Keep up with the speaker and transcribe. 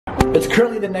It's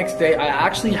currently the next day. I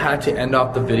actually had to end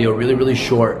off the video really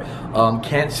short.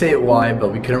 Can't say why,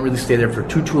 but we couldn't really stay there for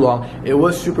too long. It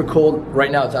was super cold.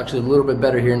 Right now it's actually a little bit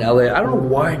better here in LA. I don't know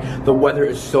why the weather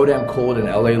is so damn cold in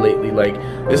LA lately. Like,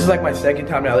 this is like my second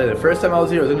time in LA. The first time I was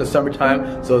here was in the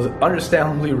summertime, so it was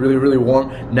understandably really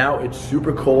warm. Now it's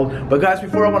super cold. But guys,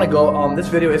 before I want to go, this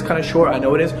video is kind of short, I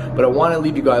know it is, but I want to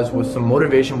leave you guys with some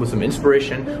motivation, with some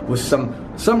inspiration, with some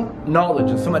knowledge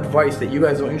and some advice that you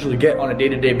guys don't usually get on a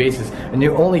day-to-day basis, and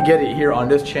you only get it here on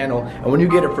this channel. And when you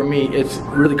get it from me, it's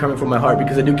really coming from my heart,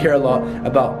 because I do care a lot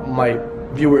about my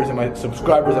viewers and my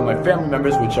subscribers and my family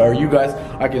members, which are you guys.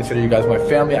 I consider you guys my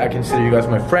family. I consider you guys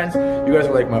my friends. You guys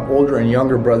are like my older and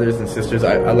younger brothers and sisters.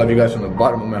 I love you guys from the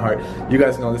bottom of my heart. You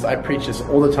guys know this. I preach this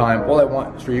all the time. All I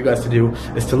want for you guys to do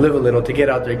is to live a little, to get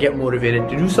out there, get motivated,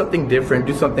 to do something different,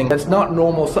 do something that's not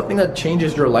normal, something that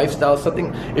changes your lifestyle,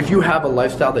 something, if you have a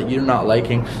lifestyle that you're not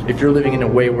liking, if you're living in a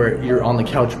way where you're on the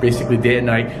couch basically day and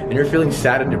night and you're feeling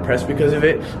sad and depressed because of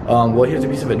it, well, here's a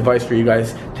piece of advice for you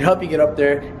guys to help you get up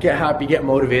there, get happy, get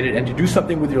motivated, and to do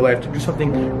something with your life, to do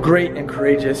something great and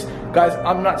courageous. Guys,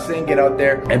 I'm not saying get out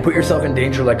there and put yourself in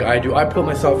danger like I do. I put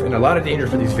myself in a lot of danger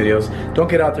for these videos. Don't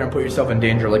get out there and put yourself in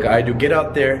danger like I do. Get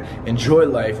out there, enjoy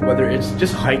life, whether it's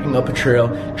just hiking up a trail.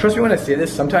 Trust me when I say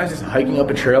this, sometimes just hiking up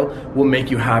a trail will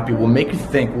make you happy, will make you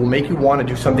think, will make you want to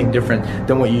do something different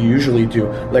than what you usually do.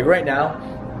 Like right now,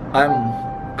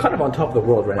 I'm kind of on top of the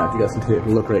world right now, if you guys can take a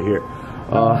look right here.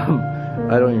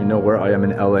 I don't even know where I am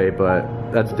in LA,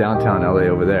 but that's downtown LA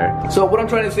over there. So what I'm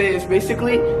trying to say is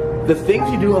basically, the things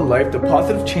you do in life, the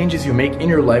positive changes you make in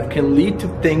your life can lead to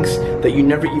things that you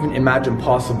never even imagined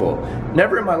possible.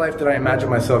 Never in my life did I imagine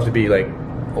myself to be like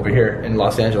over here in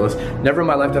Los Angeles. Never in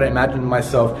my life did I imagine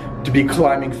myself to be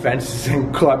climbing fences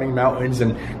and climbing mountains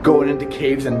and going into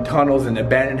caves and tunnels and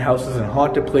abandoned houses and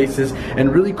haunted places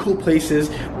and really cool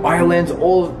places, islands,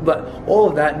 all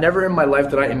of that. Never in my life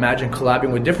did I imagine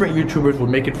collabing with different YouTubers, with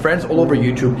making friends all over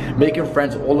YouTube, making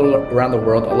friends all around the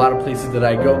world. A lot of places that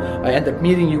I go, I end up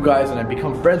meeting you guys and I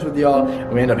become friends with y'all,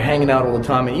 and we end up hanging out all the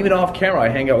time. And even off camera, I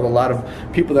hang out with a lot of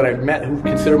people that I've met who've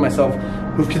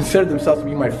considered themselves to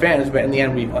be my fans, but in the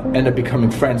end we end up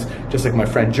becoming friends, just like my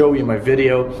friend Joey in my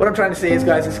video. What I'm trying to say is,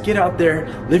 guys, is get out there,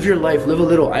 live your life, live a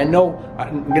little. I know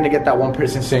I'm gonna get that one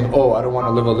person saying, oh, I don't want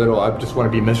to live a little, I just want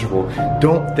to be miserable.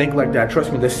 Don't think like that.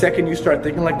 Trust me, the second you start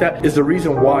thinking like that is the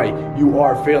reason why you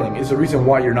are failing, is the reason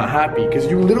why you're not happy, because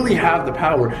you literally have the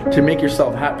power to make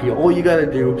yourself happy. All you gotta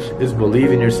do is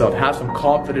believe in yourself, have some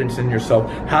confidence in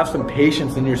yourself, have some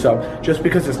patience in yourself. Just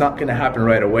because it's not gonna happen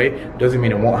right away doesn't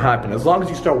mean it won't happen. As long as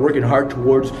you start working hard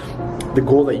towards the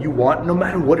goal that you want, no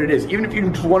matter what it is, even if you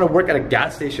just want to work at a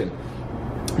gas station,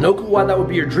 no clue why that would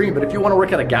be your dream, but if you want to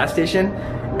work at a gas station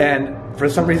and for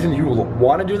some reason you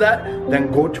want to do that, then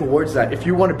go towards that. If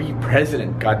you want to be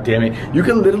president, god damn it, you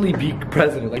can literally be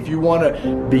president. Like, if you want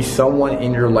to be someone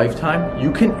in your lifetime,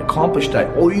 you can accomplish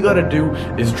that. All you gotta do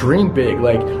is dream big.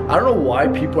 Like, I don't know why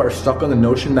people are stuck on the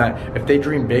notion that if they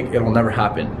dream big, it'll never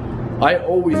happen. I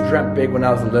always dreamt big when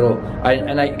I was little.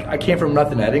 I came from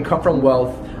nothing. I didn't come from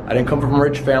wealth. I didn't come from a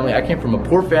rich family. I came from a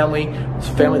poor family. It's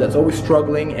a family that's always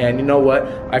struggling, and you know what?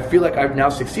 I feel like I've now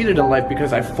succeeded in life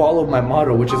because I followed my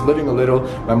motto, which is living a little,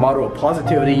 my motto of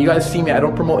positivity. You guys see me, I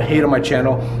don't promote hate on my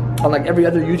channel. Unlike every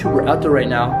other YouTuber out there right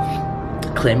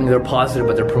now, claiming they're positive,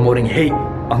 but they're promoting hate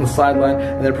on the sideline,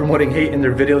 and they're promoting hate in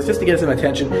their videos just to get some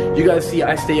attention. You guys see,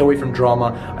 I stay away from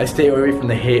drama, I stay away from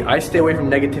the hate, I stay away from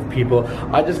negative people.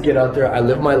 I just get out there, I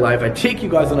live my life, I take you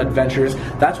guys on adventures.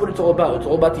 That's what it's all about. It's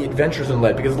all about the adventures in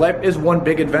life, because life is one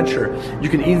big adventure. You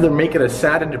can either make it a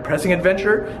sad and depressing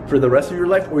adventure for the rest of your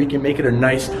life, or you can make it a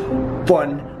nice,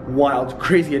 fun, wild,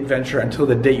 crazy adventure until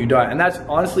the day you die. And that's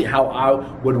honestly how I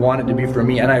would want it to be for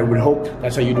me, and I would hope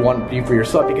that's how you'd want it to be for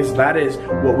yourself, because that is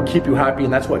what would keep you happy,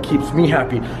 and that's what keeps me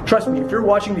happy. Trust me, if you're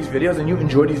watching these videos and you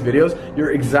enjoy these videos,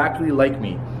 you're exactly like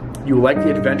me. You like the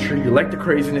adventure, you like the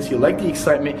craziness, you like the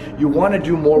excitement, you want to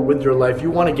do more with your life, you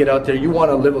want to get out there, you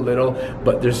want to live a little,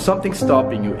 but there's something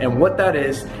stopping you, and what that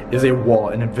is a wall,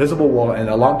 an invisible wall. And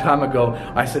a long time ago,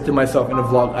 I said to myself in a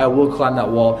vlog, I will climb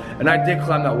that wall, and I did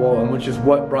climb that wall, and which is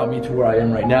what brought me to where I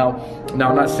am right now.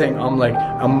 Now, I'm not saying I'm like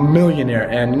a millionaire,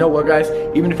 and you know what, guys,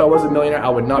 even if I was a millionaire, I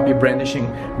would not be brandishing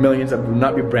millions, I would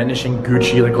not be brandishing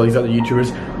Gucci like all these other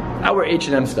YouTubers. I wear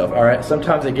H&M stuff, alright?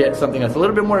 Sometimes I get something that's a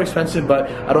little bit more expensive,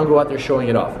 but I don't go out there showing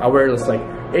it off. I wear this like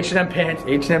H&M pants,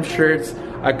 H&M shirts.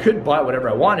 I could buy whatever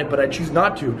I wanted, but I choose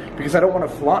not to because I don't want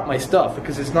to flaunt my stuff,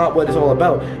 because it's not what it's all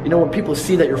about. You know, when people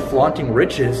see that you're flaunting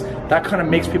riches, that kind of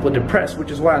makes people depressed, which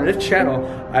is why on this channel,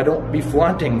 I don't be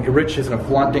flaunting riches and I'm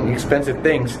flaunting expensive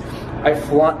things. I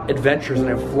flaunt adventures and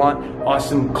I flaunt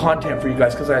awesome content for you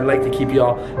guys because I like to keep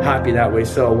y'all happy that way.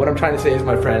 So what I'm trying to say is,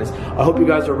 my friends, I hope you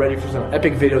guys are ready for some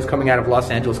epic videos coming out of Los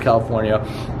Angeles, California.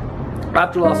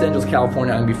 After Los Angeles,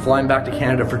 California, I'm gonna be flying back to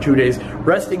Canada for 2 days,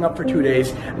 resting up for 2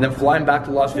 days, and then flying back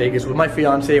to Las Vegas with my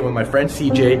fiance and with my friend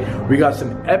CJ. We got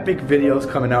some epic videos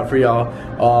coming out for y'all.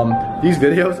 These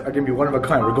videos are gonna be one of a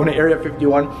kind. We're going to Area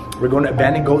 51. We're going to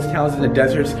abandoned ghost towns in the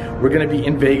deserts. We're gonna be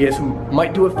in Vegas. We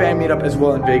might do a fan meetup as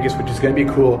well in Vegas, which is gonna be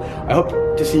cool. I hope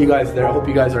to see you guys there. I hope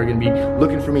you guys are gonna be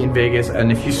looking for me in Vegas.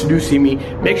 And if you do see me,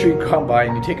 make sure you come by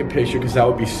and you take a picture, because that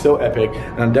would be so epic.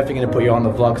 And I'm definitely gonna put you on the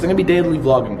vlog, because I'm gonna be daily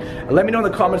vlogging. And let me know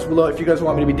in the comments below if you guys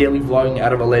want me to be daily vlogging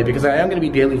out of LA, because I am going to be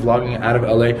daily vlogging out of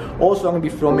LA. Also, I'm going to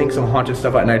be filming some haunted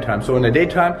stuff at nighttime. So in the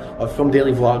daytime, I'll film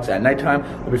daily vlogs. At nighttime,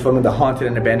 I'll be filming the haunted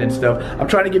and abandoned stuff. I'm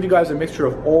trying to give you guys a mixture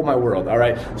of all my world,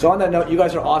 alright? So on that note, you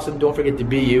guys are awesome. Don't forget to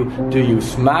be you, do you.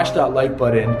 Smash that like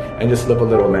button and just live a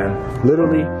little, man.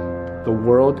 Literally, the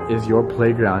world is your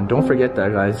playground. Don't forget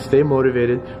that, guys. Stay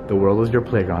motivated. The world is your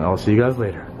playground. I'll see you guys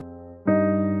later.